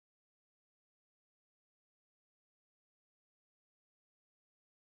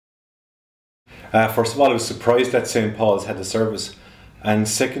First of all, I was surprised that St. Paul's had the service. And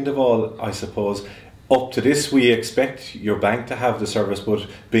second of all, I suppose, up to this, we expect your bank to have the service, but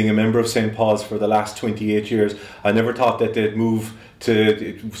being a member of St. Paul's for the last 28 years, I never thought that they'd move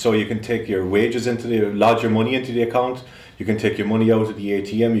to, so you can take your wages lodge your money into the account, you can take your money out of the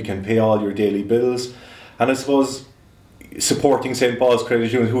ATM, you can pay all your daily bills. And I suppose supporting St. Paul's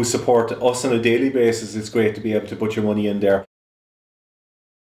Credit Union, who support us on a daily basis, it's great to be able to put your money in there.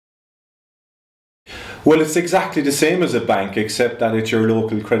 Well, it's exactly the same as a bank, except that it's your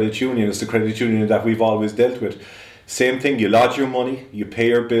local credit union. It's the credit union that we've always dealt with. Same thing, you lodge your money, you pay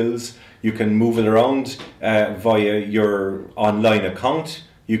your bills, you can move it around via your online account,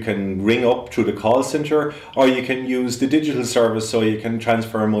 you can ring up through the call centre, or you can use the digital service so you can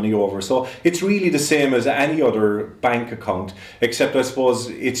transfer money over. So it's really the same as any other bank account, except I suppose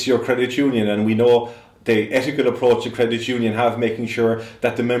it's your credit union, and we know the ethical approach the credit union have, making sure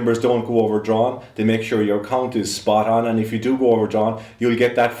that the members don't go overdrawn. They make sure your account is spot on, and if you do go overdrawn, you'll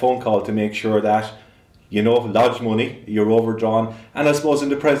get that phone call to make sure that, you know, lodge money, you're overdrawn. And I suppose in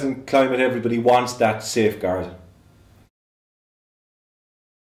the present climate, everybody wants that safeguard.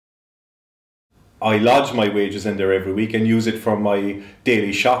 I lodge my wages in there every week and use it for my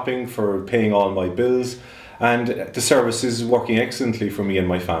daily shopping, for paying all my bills, and the service is working excellently for me and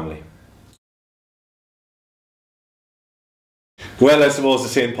my family. Well, I suppose the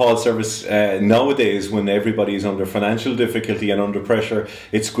St. Paul's service nowadays, when everybody's under financial difficulty and under pressure,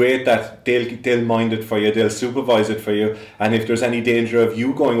 it's great that they'll mind it for you, they'll supervise it for you, and if there's any danger of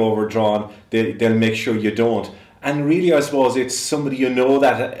you going overdrawn, they'll make sure you don't. And really, I suppose it's somebody you know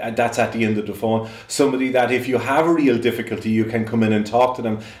that's at the end of the phone, somebody that if you have a real difficulty, you can come in and talk to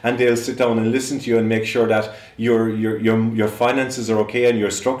them, and they'll sit down and listen to you and make sure that your finances are okay and your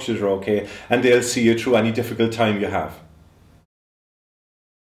structures are okay, and they'll see you through any difficult time you have.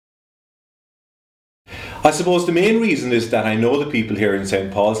 I suppose the main reason is that I know the people here in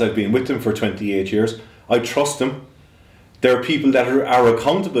St. Paul's. I've been with them for 28 years. I trust them. There are people that are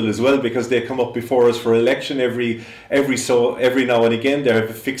accountable as well, because they come up before us for election every now and again. They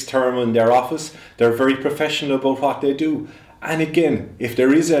have a fixed term in their office. They're very professional about what they do. And again, if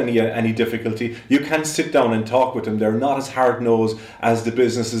there is any difficulty, you can sit down and talk with them. They're not as hard-nosed as the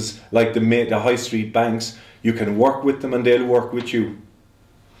businesses like the high street banks. You can work with them and they'll work with you.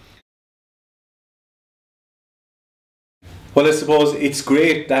 Well, I suppose it's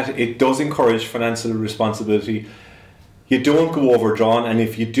great that it does encourage financial responsibility. You don't go overdrawn, and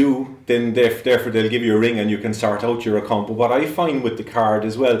if you do, then therefore they'll give you a ring and you can sort out your account. But what I find with the card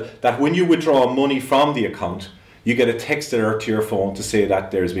as well, that when you withdraw money from the account, you get a text alert to your phone to say that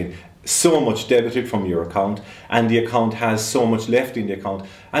there's been so much debited from your account and the account has so much left in the account.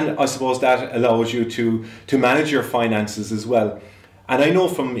 And I suppose that allows you to manage your finances as well. And I know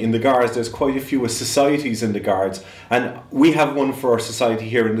from in the Guards, there's quite a few societies in the Guards, and we have one for our society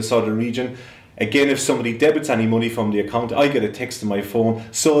here in the southern region. Again, if somebody debits any money from the account, I get a text to my phone.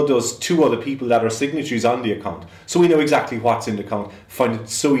 So does two other people that are signatories on the account. So we know exactly what's in the account. Find it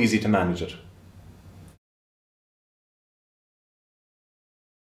so easy to manage it.